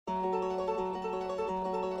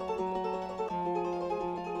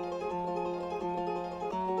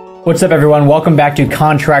What's up, everyone? Welcome back to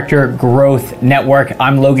Contractor Growth Network.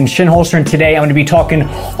 I'm Logan Shinholster, and today I'm going to be talking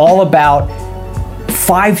all about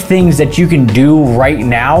 5 things that you can do right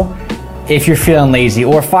now if you're feeling lazy,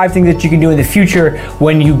 or 5 things that you can do in the future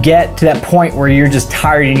when you get to that point where you're just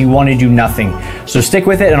tired and you want to do nothing. So stick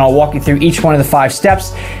with it, and I'll walk you through each one of the 5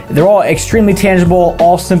 steps. They're all extremely tangible,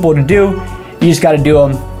 all simple to do. You just got to do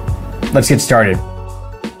them. Let's get started.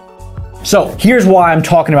 So here's why I'm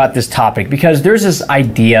talking about this topic, because there's this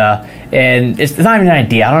idea, and it's not even an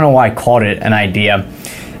idea. I don't know why I called it an idea.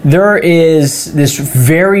 There is this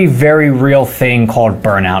very, very real thing called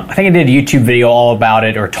burnout. I think I did a YouTube video all about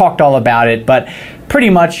it, or talked all about it, but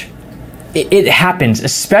pretty much it happens,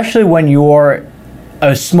 especially when you're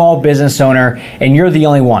a small business owner and you're the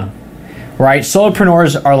only one, right?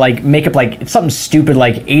 Solopreneurs are make up it's something stupid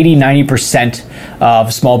like 80-90%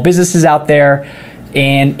 of small businesses out there,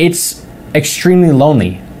 and it's extremely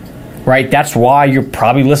lonely, right? That's why you're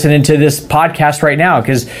probably listening to this podcast right now,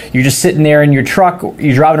 because you're just sitting there in your truck,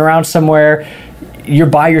 you're driving around somewhere, you're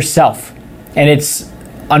by yourself. And it's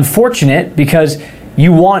unfortunate because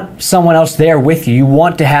you want someone else there with you. You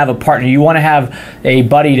want to have a partner. You want to have a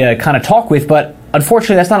buddy to kind of talk with, but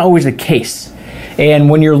unfortunately that's not always the case. And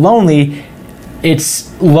when you're lonely,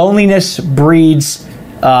 loneliness breeds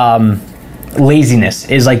laziness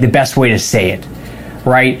is the best way to say it,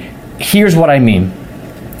 right? Here's what I mean.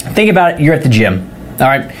 Think about it. You're at the gym. All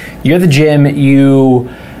right. You're at the gym. You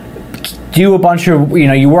do a bunch of,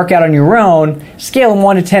 you work out on your own. Scale of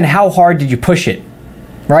 1 to 10. How hard did you push it?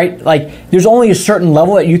 Right? There's only a certain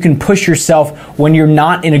level that you can push yourself when you're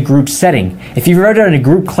not in a group setting. If you've ever done a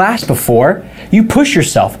group class before, you push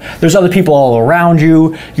yourself. There's other people all around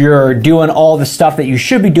you. You're doing all the stuff that you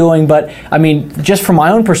should be doing. But I mean, just from my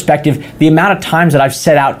own perspective, the amount of times that I've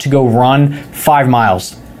set out to go run 5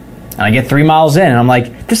 miles, and I get 3 miles in and I'm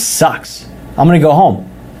like, this sucks. I'm going to go home.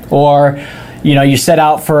 Or, you set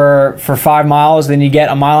out for 5 miles, then you get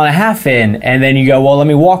 1.5 miles in, and then you go, well, let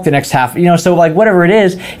me walk the next half. So whatever it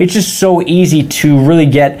is, it's just so easy to really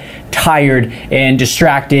get tired and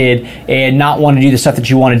distracted and not want to do the stuff that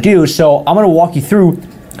you want to do. So I'm going to walk you through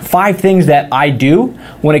 5 things that I do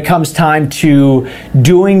when it comes time to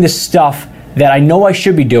doing the stuff that I know I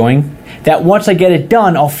should be doing, that once I get it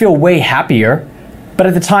done, I'll feel way happier. But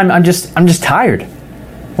at the time, I'm just tired,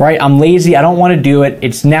 right? I'm lazy. I don't want to do it.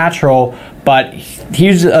 It's natural. But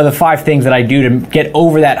here's the 5 things that I do to get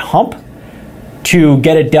over that hump, to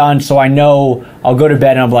get it done, so I know I'll go to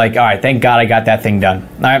bed and I'm like, all right, thank God I got that thing done.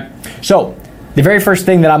 All right. So the very first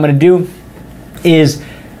thing that I'm going to do is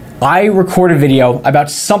I record a video about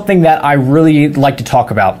something that I really like to talk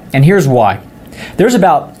about. And here's why. There's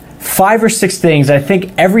about 5 or 6 things that I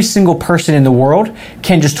think every single person in the world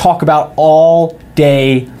can just talk about all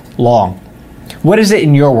day long. What is it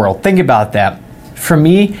in your world? Think about that. For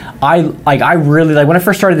me, I really when I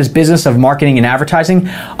first started this business of marketing and advertising,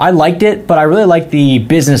 I liked it, but I really liked the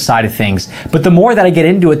business side of things. But the more that I get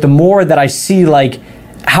into it, the more that I see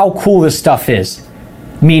how cool this stuff is.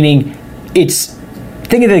 Meaning,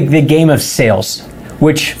 think of the game of sales,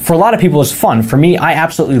 which for a lot of people is fun. For me, I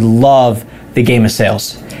absolutely love the game of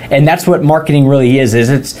sales. And that's what marketing really is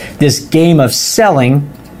it's this game of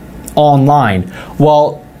selling online.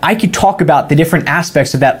 Well, I could talk about the different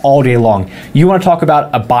aspects of that all day long. You want to talk about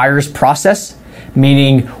a buyer's process,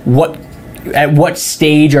 meaning at what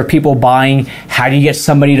stage are people buying? How do you get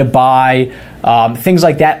somebody to buy? Things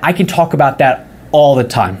like that. I can talk about that all the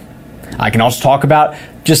time. I can also talk about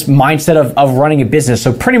just mindset of running a business.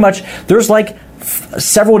 So pretty much there's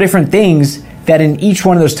several different things that in each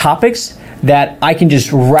one of those topics that I can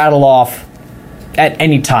just rattle off at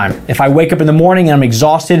any time. If I wake up in the morning and I'm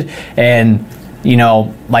exhausted and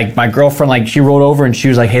my girlfriend, she rolled over and she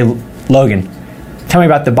was like, hey, Logan, tell me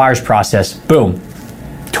about the buyer's process. Boom.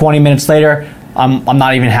 20 minutes later, I'm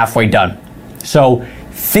not even halfway done. So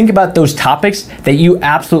think about those topics that you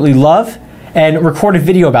absolutely love and record a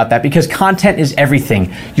video about that, because content is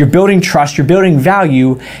everything. You're building trust, you're building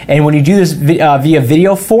value, and when you do this via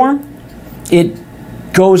video form, it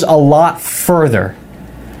goes a lot further.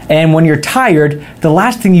 And when you're tired, the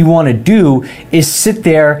last thing you want to do is sit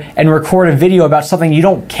there and record a video about something you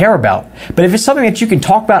don't care about. But if it's something that you can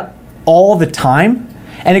talk about all the time,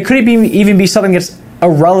 and it could even be something that's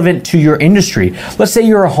irrelevant to your industry. Let's say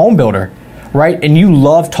you're a home builder, right? And you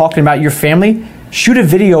love talking about your family. Shoot a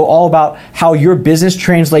video all about how your business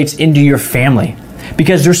translates into your family.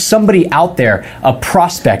 Because there's somebody out there, a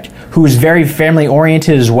prospect, who is very family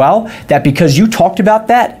oriented as well, that because you talked about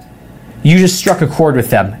that, you just struck a chord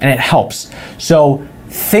with them and it helps. So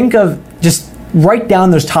just write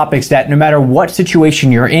down those topics that no matter what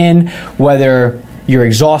situation you're in, whether you're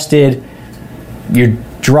exhausted, you're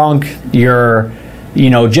drunk, you're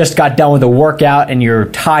just got done with a workout and you're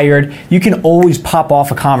tired, you can always pop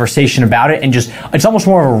off a conversation about it and it's almost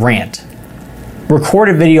more of a rant. Record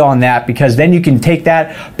a video on that, because then you can take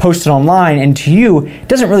that, post it online, and to you, it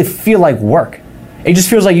doesn't really feel like work. It just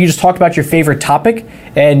feels like you just talked about your favorite topic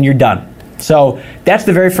and you're done. So that's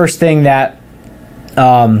the very first thing that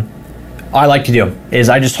I like to do, is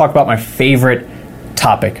I just talk about my favorite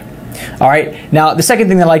topic. All right. Now, the second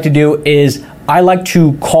thing that I like to do is I like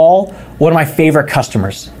to call one of my favorite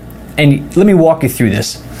customers. And let me walk you through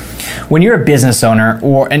this. When you're a business owner,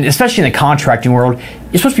 and especially in the contracting world,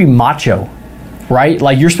 you're supposed to be macho, right?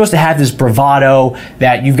 Like, you're supposed to have this bravado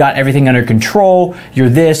that you've got everything under control, you're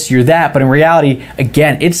this, you're that. But in reality,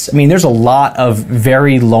 again, there's a lot of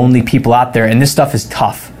very lonely people out there, and this stuff is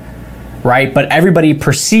tough, right? But everybody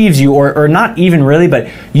perceives you, or not even really, but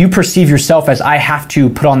you perceive yourself as, I have to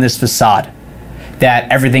put on this facade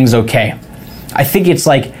that everything's okay. I think it's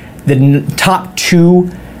like the top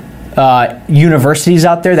two universities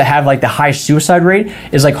out there that have like the highest suicide rate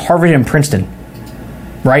is like Harvard and Princeton,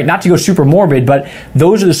 right? Not to go super morbid, but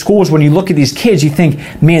those are the schools, when you look at these kids, you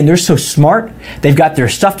think, man, they're so smart. They've got their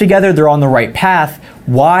stuff together. They're on the right path.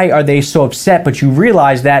 Why are they so upset? But you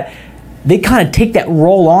realize that they kind of take that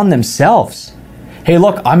role on themselves. Hey,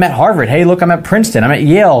 look, I'm at Harvard. Hey, look, I'm at Princeton. I'm at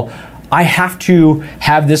Yale. I have to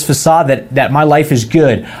have this facade that my life is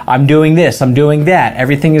good. I'm doing this. I'm doing that.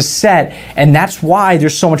 Everything is set. And that's why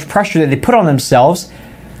there's so much pressure that they put on themselves,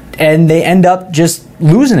 and they end up just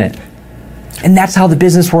losing it. And that's how the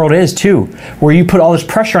business world is too, where you put all this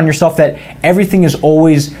pressure on yourself that everything is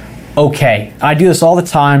always okay. I do this all the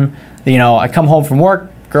time. I come home from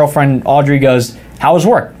work, girlfriend Audrey goes, how was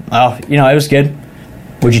work? Oh, it was good.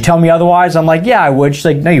 Would you tell me otherwise? I'm like, yeah, I would. She's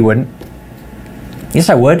like, no, you wouldn't. Yes,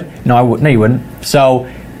 I would. No, I would. No, you wouldn't. So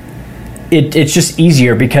it's just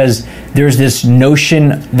easier, because there's this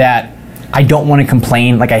notion that I don't want to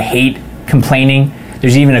complain. Like, I hate complaining.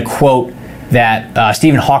 There's even a quote that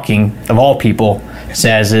Stephen Hawking, of all people,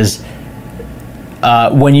 says is,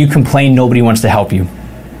 when you complain, nobody wants to help you.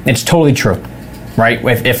 It's totally true, right?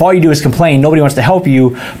 If all you do is complain, nobody wants to help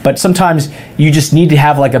you, but sometimes you just need to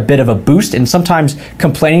have like a bit of a boost, and sometimes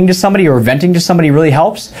complaining to somebody or venting to somebody really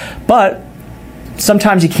helps, but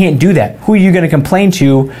sometimes you can't do that. Who are you going to complain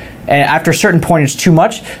to? And after a certain point, it's too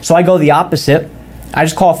much. So I go the opposite. I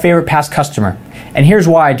just call a favorite past customer. And here's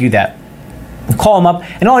why I do that. I call them up,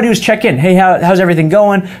 and all I do is check in. Hey, how's everything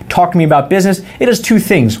going? Talk to me about business. It does two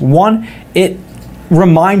things. One, it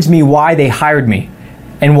reminds me why they hired me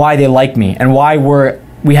and why they like me and why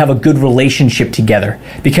we have a good relationship together,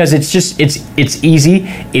 because it's easy,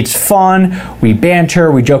 it's fun, we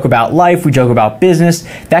banter, we joke about life, we joke about business,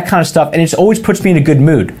 that kind of stuff, and it always puts me in a good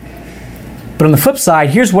mood. But on the flip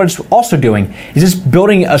side, here's what it's also doing, is it's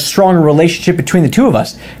building a stronger relationship between the two of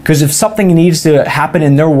us, because if something needs to happen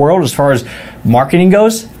in their world as far as marketing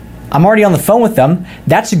goes, I'm already on the phone with them.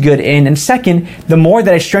 That's a good in. And second, the more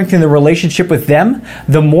that I strengthen the relationship with them,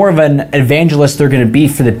 the more of an evangelist they're going to be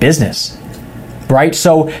for the business. Right?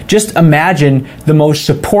 So just imagine the most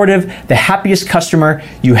supportive, the happiest customer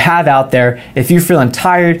you have out there. If you're feeling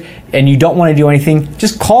tired and you don't want to do anything,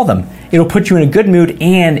 just call them. It'll put you in a good mood,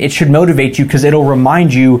 and it should motivate you, because it'll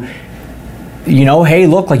remind you, hey,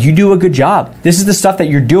 look, like, you do a good job. This is the stuff that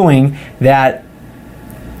you're doing that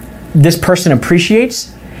this person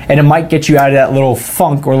appreciates, and it might get you out of that little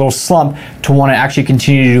funk or little slump to want to actually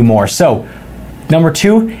continue to do more. So number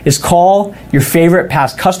 2 is call your favorite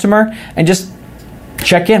past customer and just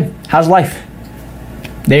check in. How's life?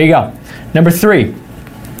 There you go. Number 3,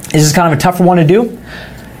 this is kind of a tougher one to do.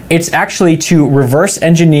 It's actually to reverse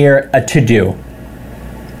engineer a to-do.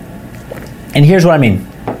 And here's what I mean.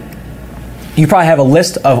 You probably have a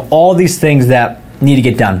list of all these things that need to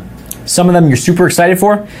get done. Some of them you're super excited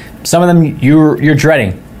for. Some of them you're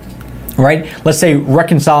dreading, right? Let's say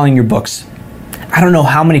reconciling your books. I don't know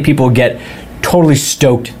how many people get totally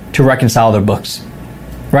stoked to reconcile their books,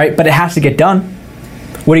 right? But it has to get done.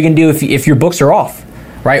 What are you going to do if your books are off,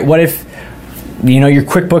 right? What if, your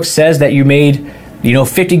QuickBooks says that you made,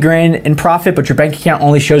 50 grand in profit, but your bank account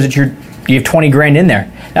only shows that you have 20 grand in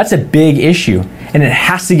there? That's a big issue, and it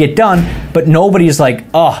has to get done, but nobody's like,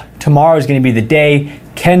 oh, tomorrow's going to be the day,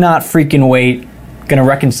 cannot freaking wait, going to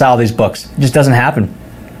reconcile these books. It just doesn't happen.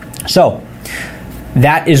 So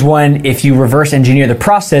that is when, if you reverse engineer the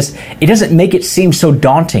process, it doesn't make it seem so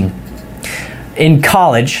daunting. In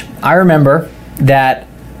college, I remember that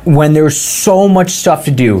when there was so much stuff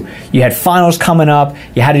to do, you had finals coming up,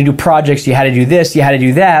 you had to do projects, you had to do this, you had to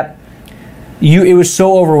do that, it was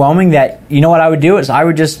so overwhelming that, what I would do is I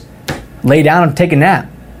would just lay down and take a nap.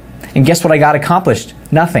 And guess what I got accomplished?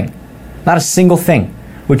 Nothing. Not a single thing,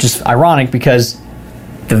 which is ironic because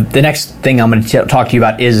the next thing I'm going to talk to you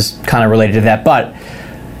about is kind of related to that. But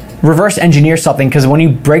reverse engineer something, because when you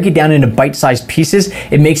break it down into bite-sized pieces,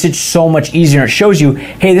 it makes it so much easier. It shows you,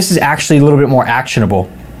 hey, this is actually a little bit more actionable,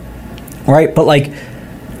 right? But like,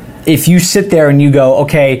 if you sit there and you go,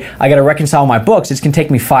 okay, I got to reconcile my books, it's going to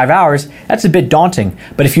take me 5 hours, that's a bit daunting.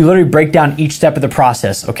 But if you literally break down each step of the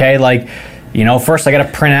process, okay, like, first I got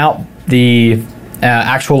to print out the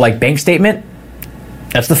actual like bank statement.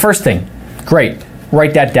 That's the first thing. Great.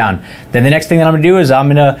 Write that down. Then the next thing that I'm going to do is I'm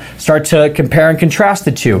going to start to compare and contrast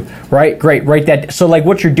the two, right? Great. Write that. So like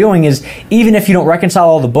what you're doing is, even if you don't reconcile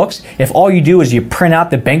all the books, if all you do is you print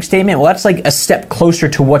out the bank statement, well, that's like a step closer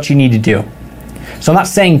to what you need to do. So I'm not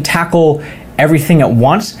saying tackle everything at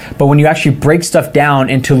once, but when you actually break stuff down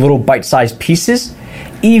into little bite-sized pieces,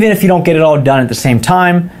 even if you don't get it all done at the same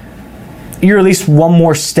time, you're at least one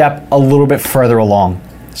more step a little bit further along.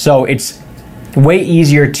 So it's way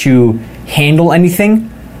easier to handle anything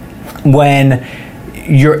when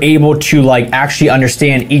you're able to like actually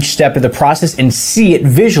understand each step of the process and see it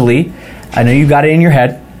visually. I know you've got it in your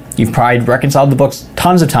head. You've probably reconciled the books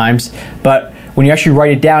tons of times, but when you actually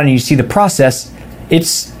write it down and you see the process,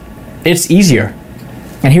 it's easier.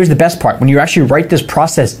 And here's the best part. When you actually write this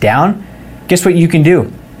process down, guess what you can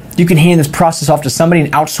do? You can hand this process off to somebody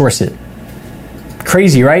and outsource it.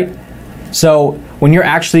 Crazy, right? So when you're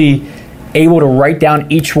actually able to write down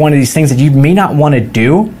each one of these things that you may not want to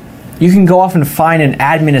do, you can go off and find an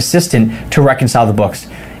admin assistant to reconcile the books.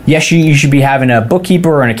 Yes, you should be having a bookkeeper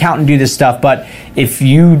or an accountant do this stuff, but if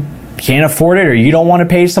you can't afford it or you don't want to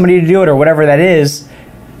pay somebody to do it or whatever that is,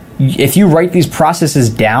 if you write these processes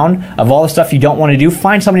down of all the stuff you don't want to do,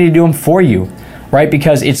 find somebody to do them for you, right?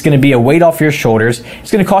 Because it's going to be a weight off your shoulders.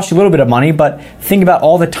 It's going to cost you a little bit of money, but think about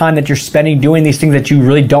all the time that you're spending doing these things that you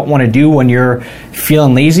really don't want to do when you're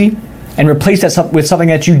feeling lazy, and replace that with something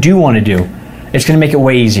that you do want to do. It's going to make it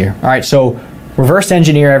way easier. All right, so reverse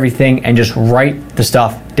engineer everything and just write the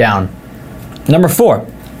stuff down. Number 4,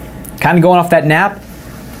 kind of going off that nap,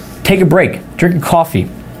 take a break, drink a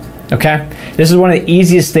coffee. Okay, this is one of the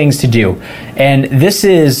easiest things to do, and this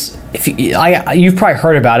is, you've probably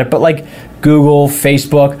heard about it, but like Google,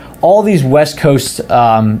 Facebook, all these West Coast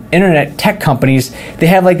internet tech companies, they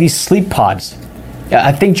have like these sleep pods.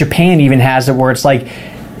 I think Japan even has it where it's like,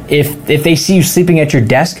 if they see you sleeping at your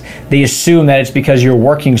desk, they assume that it's because you're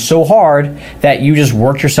working so hard that you just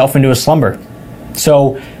worked yourself into a slumber.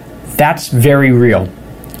 So that's very real.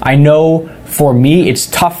 I know for me, it's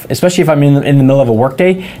tough, especially if I'm in the middle of a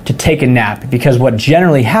workday, to take a nap, because what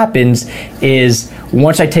generally happens is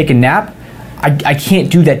once I take a nap, I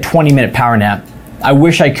can't do that 20-minute power nap. I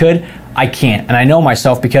wish I could, I can't. And I know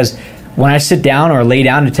myself, because when I sit down or lay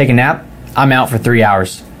down to take a nap, I'm out for 3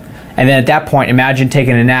 hours. And then at that point, imagine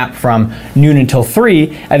taking a nap from noon until 3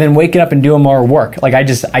 and then waking up and doing more work. Like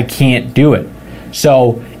I can't do it.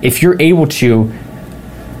 So if you're able to,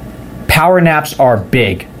 power naps are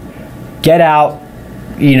big. Get out,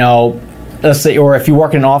 let's say, or if you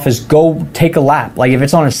work in an office, go take a lap. Like if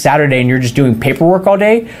it's on a Saturday and you're just doing paperwork all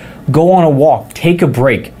day, go on a walk, take a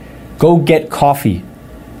break, go get coffee.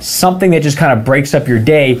 Something that just kind of breaks up your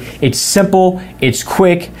day. It's simple, it's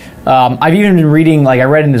quick. I've even been reading, like I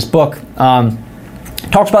read in this book,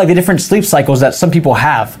 talks about like the different sleep cycles that some people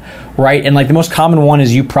have, right? And like the most common one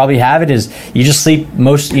is you probably have it is you just sleep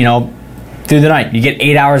most, through the night. You get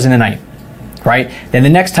 8 hours in the night, right? Then the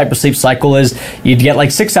next type of sleep cycle is you'd get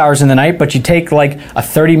like 6 hours in the night, but you take like a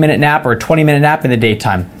 30-minute nap or a 20-minute nap in the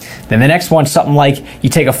daytime. Then the next one, something like you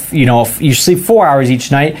take you sleep 4 hours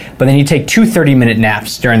each night, but then you take 2 30-minute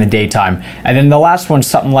naps during the daytime. And then the last one,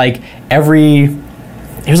 something like every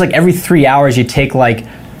 3 hours you take like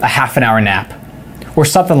a half an hour nap or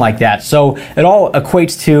something like that. So it all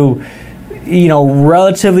equates to,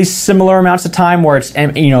 relatively similar amounts of time where it's,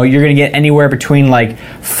 you're going to get anywhere between like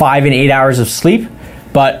 5 and 8 hours of sleep,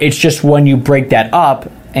 but it's just when you break that up,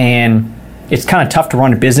 and it's kind of tough to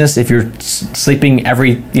run a business if you're sleeping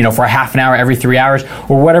for a half an hour every 3 hours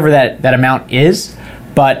or whatever that amount is.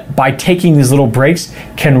 But by taking these little breaks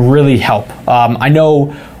can really help. I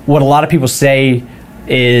know what a lot of people say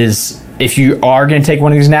is if you are going to take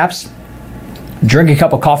one of these naps, drink a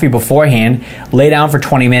cup of coffee beforehand, lay down for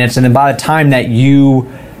 20 minutes, and then by the time that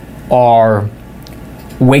you are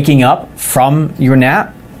waking up from your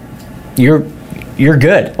nap, you're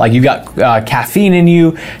good. Like you got caffeine in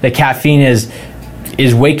you. The caffeine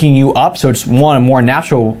is waking you up, so it's one, a more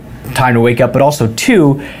natural time to wake up, but also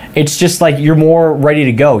 2, it's just like you're more ready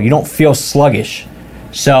to go. You don't feel sluggish.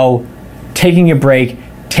 So taking a break,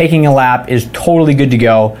 taking a lap is totally good to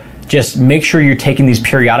go. just make sure you're taking these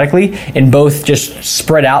periodically, and both just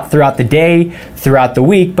spread out throughout the day, throughout the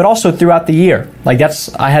week, but also throughout the year. Like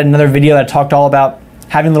I had another video that talked all about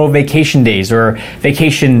having little vacation days or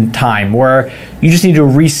vacation time where you just need to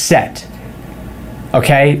reset,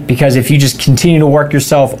 okay? Because if you just continue to work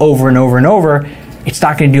yourself over and over and over, it's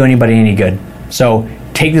not gonna do anybody any good. So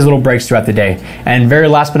take these little breaks throughout the day. And very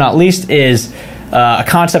last but not least is a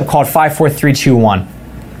concept called 5, 4, 3, 2, 1.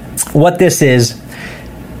 What this is,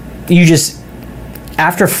 you just,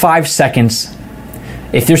 after 5 seconds,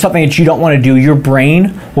 if there's something that you don't want to do, your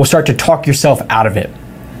brain will start to talk yourself out of it.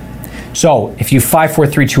 So if you 5, 4,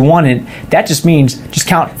 3, 2, 1, and that just means just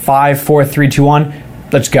count 5, 4, 3, 2, 1,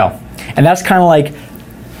 let's go. And that's kind of like,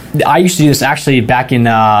 I used to do this actually back in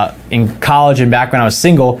college and back when I was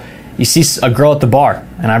single. You see a girl at the bar,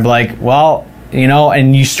 and I'd be like, well, you know,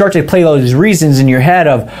 and you start to play those reasons in your head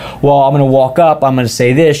of, well, I'm going to walk up, I'm going to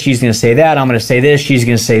say this, she's going to say that, I'm going to say this, she's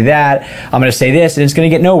going to say that, I'm going to say this, and it's going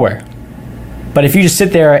to get nowhere. But if you just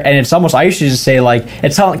sit there, and it's almost, I used to just say like,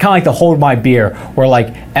 it's kind of like the hold my beer, or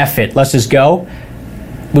like, F it, let's just go.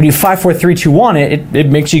 When you 5, 4, 3, 2, 1, it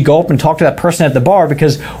makes you go up and talk to that person at the bar,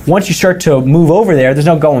 because once you start to move over there, there's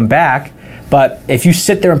no going back. But if you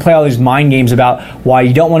sit there and play all these mind games about why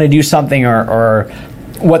you don't want to do something or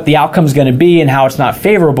what the outcome is going to be and how it's not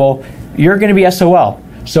favorable, you're going to be SOL.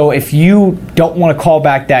 So if you don't want to call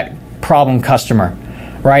back that problem customer,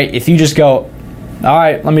 right? If you just go, all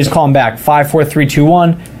right, let me just call him back. 5, 4, 3, 2,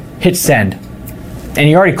 1, hit send. And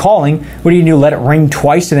you're already calling. What do you do? Let it ring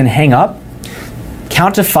twice and then hang up?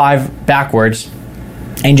 Count to 5 backwards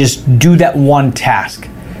and just do that one task.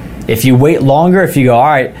 If you wait longer, if you go, all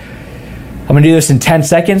right, I'm going to do this in 10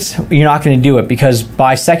 seconds, you're not going to do it, because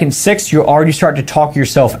by second 6, you're already starting to talk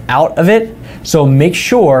yourself out of it. So make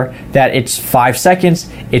sure that it's 5 seconds,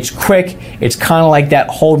 it's quick, it's kind of like that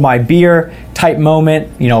hold my beer type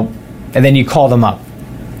moment, you know, and then you call them up.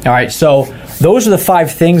 All right, so those are the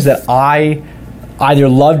 5 things that I either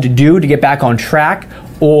love to do to get back on track,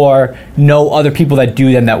 or know other people that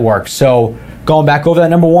do them that work. So going back over that,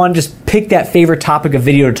 number 1, just pick that favorite topic of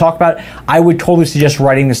video to talk about. I would totally suggest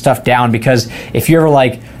writing this stuff down, because if you're ever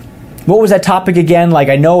like, what was that topic again? Like,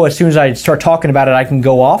 I know as soon as I start talking about it, I can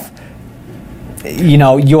go off. You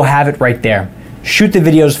know, you'll have it right there. Shoot the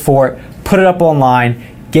videos for it, put it up online,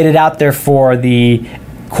 get it out there for the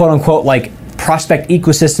quote unquote like prospect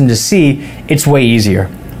ecosystem to see. It's way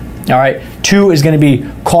easier. All right. 2 is going to be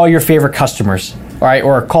call your favorite customers, all right,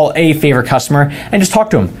 or call a favorite customer and just talk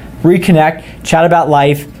to them. Reconnect, chat about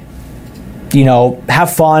life, you know,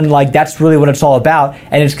 have fun. Like, that's really what it's all about.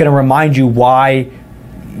 And it's going to remind you why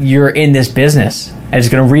you're in this business. And it's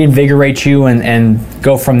going to reinvigorate you and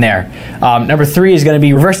go from there. Number 3 is going to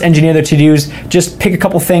be reverse engineer the to-dos. Just pick a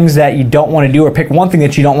couple things that you don't want to do, or pick one thing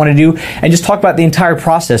that you don't want to do, and just talk about the entire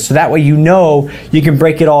process. So that way you know you can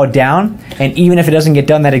break it all down. And even if it doesn't get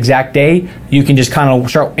done that exact day, you can just kind of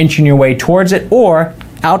start inching your way towards it, or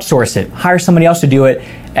outsource it. Hire somebody else to do it.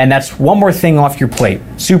 And that's one more thing off your plate.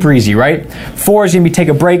 Super easy, right? 4 is going to be take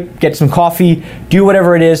a break, get some coffee, do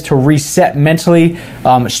whatever it is to reset mentally.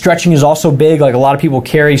 Stretching is also big. Like, a lot of people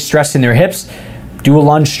carry stress in their hips. Do a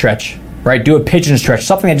lunge stretch, right? Do a pigeon stretch,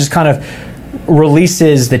 something that just kind of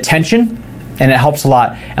releases the tension, and it helps a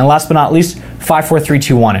lot. And last but not least, 5, 4, 3,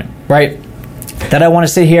 2, 1 it, right? That I want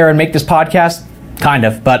to sit here and make this podcast? Kind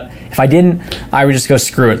of, but if I didn't, I would just go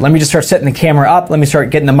screw it. Let me just start setting the camera up. Let me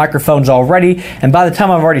start getting the microphones all ready. And by the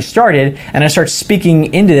time I've already started and I start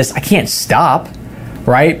speaking into this, I can't stop,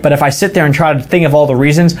 right? But if I sit there and try to think of all the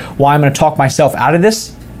reasons why I'm going to talk myself out of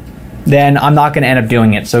this, then I'm not going to end up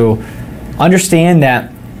doing it. So understand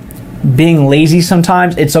that being lazy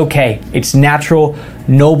sometimes, it's okay. It's natural.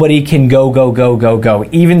 Nobody can go.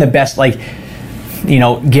 Even the best, like, you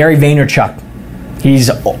know, Gary Vaynerchuk.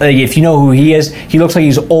 If you know who he is, he looks like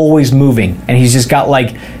he's always moving, and he's just got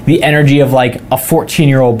like the energy of like a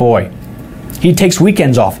 14-year-old boy. He takes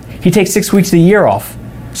weekends off. He takes 6 weeks of the year off.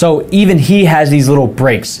 So even he has these little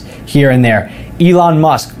breaks here and there. Elon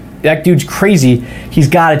Musk, that dude's crazy. He's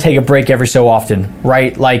got to take a break every so often,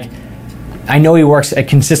 right? Like, I know he works a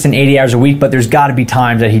consistent 80 hours a week, but there's got to be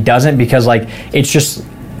times that he doesn't, because like it's just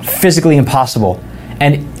physically impossible.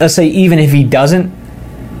 And let's say even if he doesn't,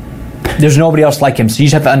 there's nobody else like him. So you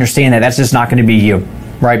just have to understand that that's just not going to be you,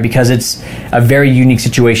 right? Because it's a very unique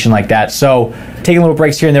situation like that. So taking little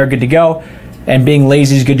breaks here and there are good to go. And being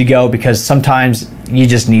lazy is good to go, because sometimes you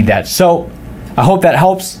just need that. So I hope that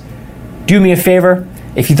helps. Do me a favor.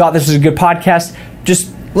 If you thought this was a good podcast,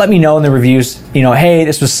 just let me know in the reviews. You know, hey,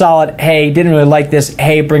 this was solid. Hey, didn't really like this.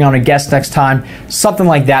 Hey, bring on a guest next time. Something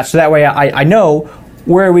like that. So that way I know,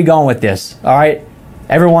 where are we going with this? All right,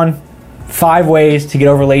 everyone. 5 ways to get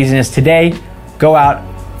over laziness today. Go out,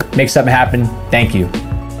 make something happen. Thank you.